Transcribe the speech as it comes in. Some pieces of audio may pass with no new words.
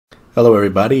Hello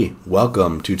everybody,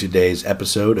 welcome to today's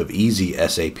episode of Easy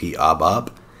SAP ABAP.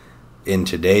 In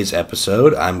today's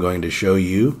episode, I'm going to show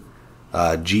you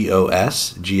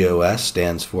GOS. GOS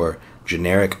stands for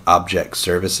Generic Object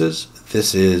Services.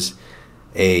 This is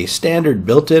a standard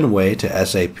built-in way to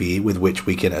SAP with which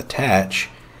we can attach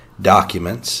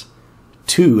documents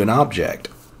to an object.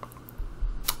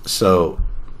 So,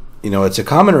 it's a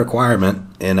common requirement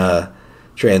in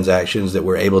transactions that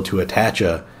we're able to attach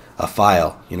a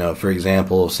file. For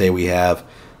example, say we have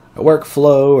a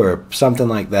workflow or something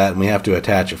like that, and we have to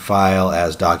attach a file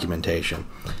as documentation.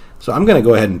 So I'm going to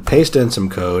go ahead and paste in some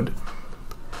code,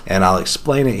 and I'll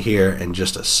explain it here in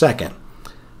just a second.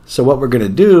 So what we're going to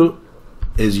do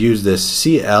is use this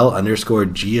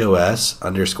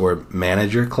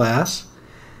CL_GOS_manager class,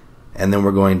 and then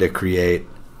we're going to create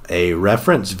a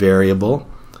reference variable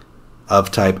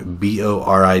of type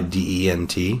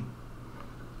BORIDENT.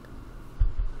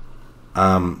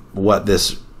 What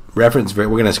this reference we're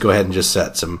going to go ahead and just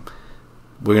set we're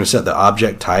going to set the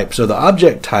object type. So the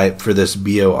object type for this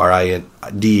BORIDENT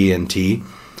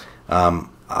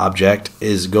object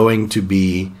is going to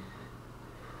be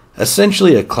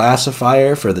essentially a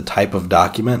classifier for the type of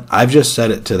document. I've just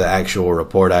set it to the actual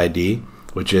report ID,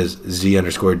 which is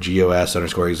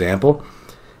Z_GOS_example.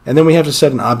 And then we have to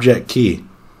set an object key.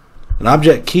 An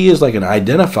object key is like an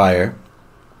identifier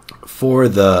for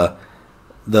the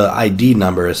ID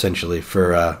number, essentially,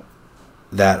 for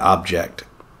that object.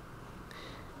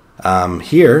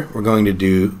 Here we're going to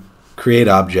do create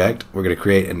object. We're going to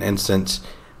create an instance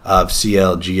of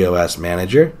CL_GOS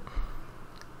manager.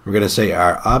 We're going to say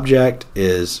our object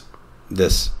is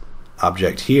this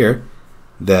object here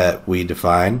that we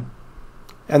define,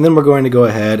 and then we're going to go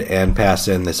ahead and pass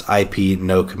in this IP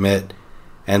no commit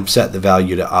and set the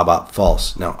value to ABAP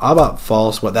false. Now ABAP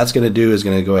false, what that's going to do is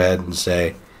going to go ahead and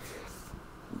say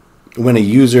when a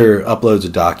user uploads a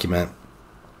document,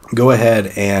 go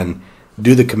ahead and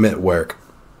do the commit work.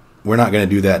 We're not going to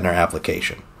do that in our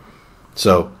application.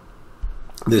 So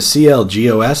the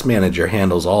CL_GOS manager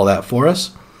handles all that for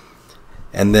us.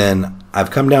 And then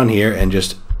I've come down here and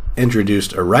just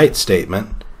introduced a write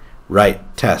statement,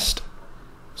 write test.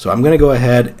 So I'm going to go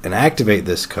ahead and activate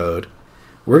this code.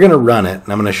 We're going to run it, and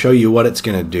I'm going to show you what it's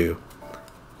going to do.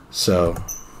 So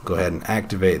go ahead and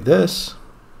activate this.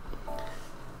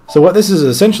 So what this is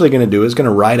essentially going to do is going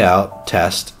to write out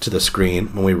test to the screen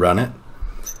when we run it.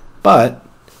 But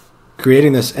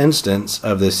creating this instance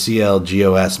of this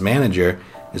CL_GOS manager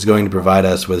is going to provide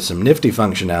us with some nifty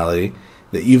functionality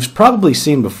that you've probably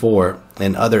seen before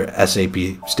in other SAP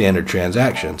standard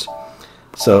transactions.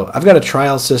 So I've got a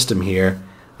trial system here.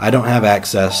 I don't have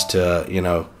access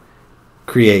to,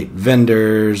 create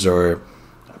vendors or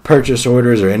purchase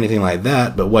orders or anything like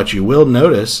that, but what you will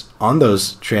notice on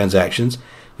those transactions,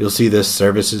 you'll see this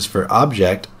services for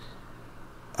object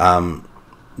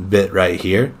bit right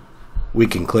here. We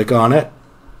can click on it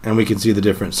and we can see the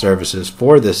different services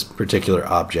for this particular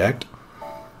object.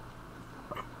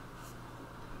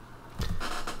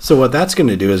 So what that's going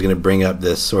to do is going to bring up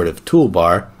this sort of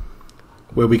toolbar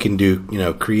where we can do,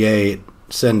 create,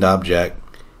 send object,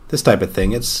 this type of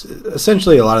thing. It's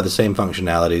essentially a lot of the same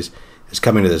functionalities. It's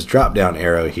coming to this drop down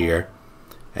arrow here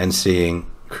and seeing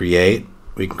create.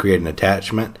 We can create an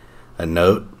attachment, a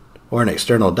note, or an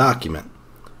external document.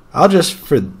 I'll just,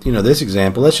 for this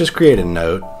example, let's just create a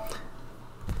note.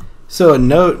 So a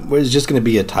note is just going to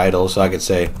be a title, so I could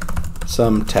say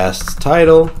some tests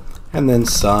title and then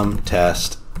some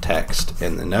test text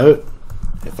in the note,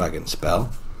 if I can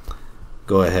spell.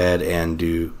 Go ahead and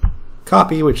do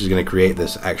copy, which is going to create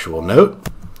this actual note.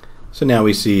 So now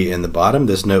we see in the bottom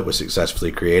this note was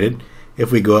successfully created.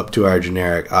 If we go up to our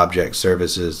generic object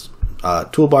services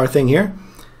toolbar thing here,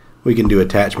 we can do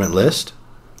attachment list,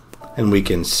 and we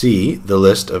can see the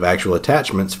list of actual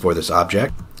attachments for this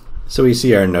object. So we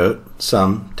see our note,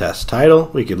 some test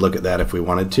title. We could look at that if we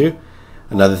wanted to.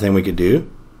 Another thing we could do,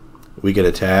 we could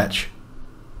attach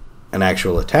an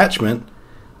actual attachment,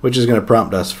 which is going to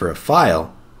prompt us for a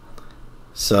file.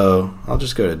 So I'll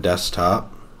just go to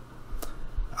desktop.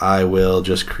 I will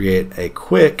just create a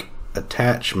quick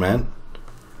attachment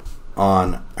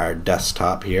on our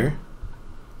desktop here.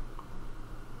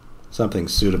 Something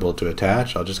suitable to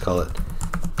attach. I'll just call it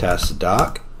test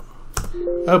doc.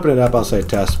 Open it up, I'll say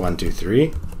test 1, 2,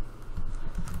 3.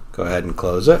 Go ahead and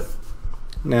close it.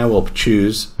 Now we'll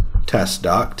choose test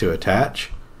doc to attach.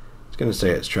 It's going to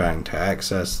say it's trying to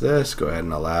access this. Go ahead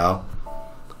and allow.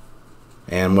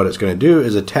 And what it's going to do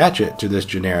is attach it to this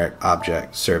generic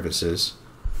object services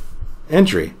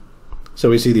entry. So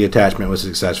we see the attachment was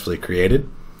successfully created.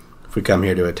 If we come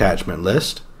here to attachment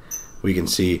list, we can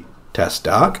see test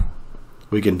doc.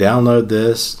 We can download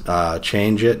this,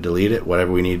 change it, delete it,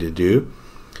 whatever we need to do.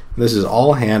 This is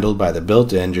all handled by the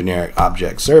built-in generic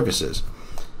object services.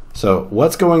 So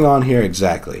what's going on here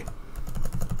exactly?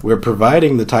 We're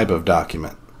providing the type of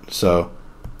document. So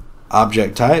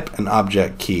object type and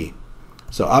object key.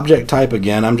 So object type,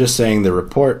 again, I'm just saying the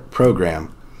report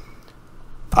program.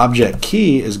 Object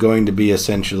key is going to be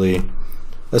essentially,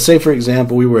 let's say for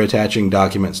example we were attaching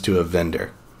documents to a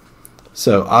vendor.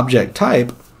 So object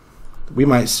type, we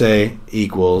might say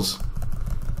equals,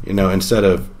 instead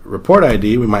of report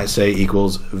ID, we might say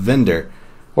equals vendor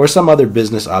or some other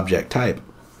business object type.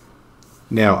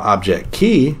 Now object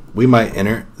key, we might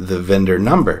enter the vendor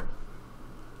number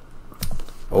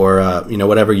or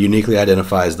whatever uniquely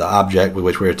identifies the object with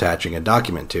which we're attaching a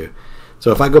document to.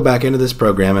 So if I go back into this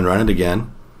program and run it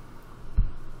again,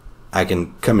 I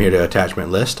can come here to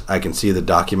attachment list. I can see the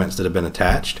documents that have been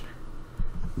attached.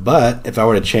 But if I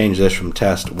were to change this from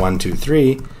test 1, 2,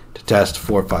 3 to test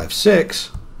 4, 5,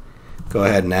 6, go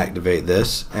ahead and activate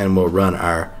this and we'll run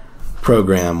our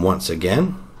program once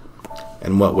again.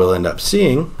 And what we'll end up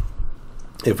seeing,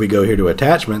 if we go here to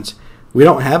attachments, we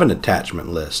don't have an attachment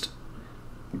list.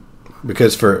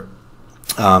 Because for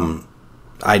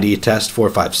ID test 4,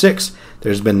 5, 6,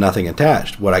 there's been nothing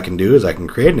attached. What I can do is I can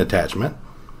create an attachment,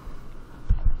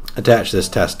 attach this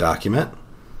test document,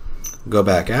 go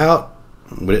back out.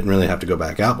 We didn't really have to go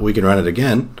back out, but we can run it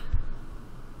again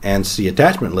and see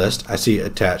attachment list. I see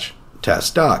attach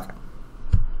test doc.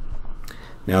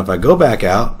 Now if I go back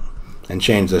out and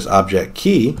change this object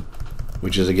key,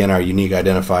 which is again our unique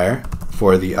identifier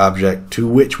for the object to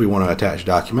which we want to attach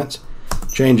documents,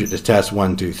 change it to test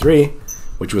 1, 2, 3,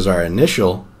 which was our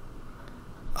initial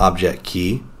object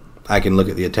key, I can look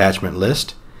at the attachment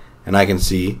list and I can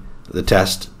see the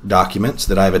test documents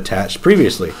that I've attached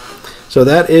previously. So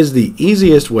that is the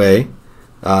easiest way,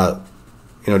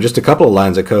 just a couple of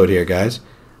lines of code here, guys,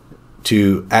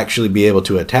 to actually be able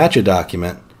to attach a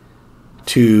document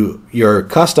to your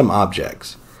custom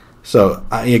objects. So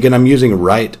again, I'm using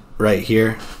write right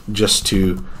here just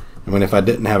to, if I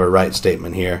didn't have a write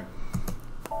statement here,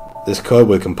 this code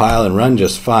would compile and run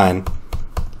just fine.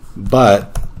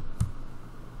 But,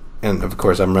 and of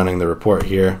course I'm running the report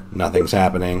here, nothing's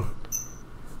happening.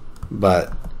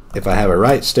 But if I have a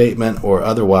write statement or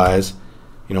otherwise,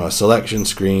 a selection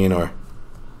screen or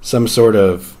some sort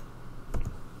of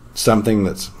something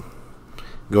that's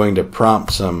going to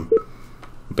prompt some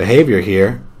behavior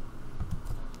here,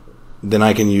 then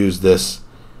I can use this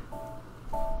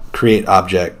create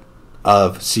object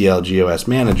of CLGOS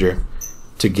manager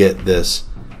to get this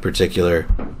particular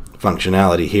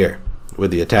functionality here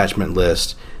with the attachment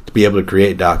list to be able to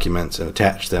create documents and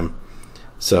attach them.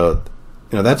 So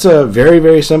that's a very,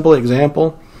 very simple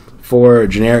example for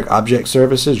generic object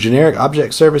services. Generic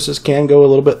object services can go a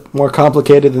little bit more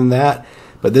complicated than that,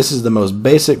 but this is the most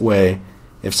basic way.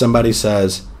 If somebody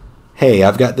says, hey,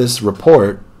 I've got this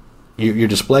report, you're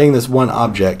displaying this one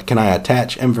object, can I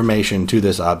attach information to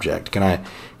this object? Can I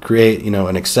create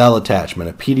an Excel attachment,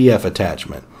 a PDF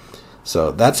attachment?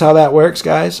 So that's how that works,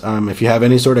 guys. If you have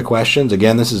any sort of questions,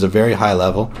 again, this is a very high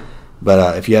level.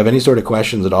 But if you have any sort of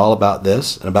questions at all about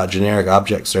this and about generic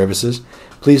object services,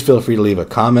 please feel free to leave a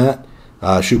comment,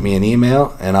 shoot me an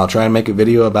email, and I'll try and make a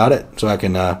video about it so I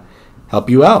can help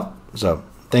you out. So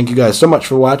thank you guys so much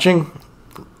for watching.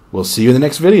 We'll see you in the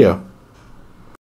next video.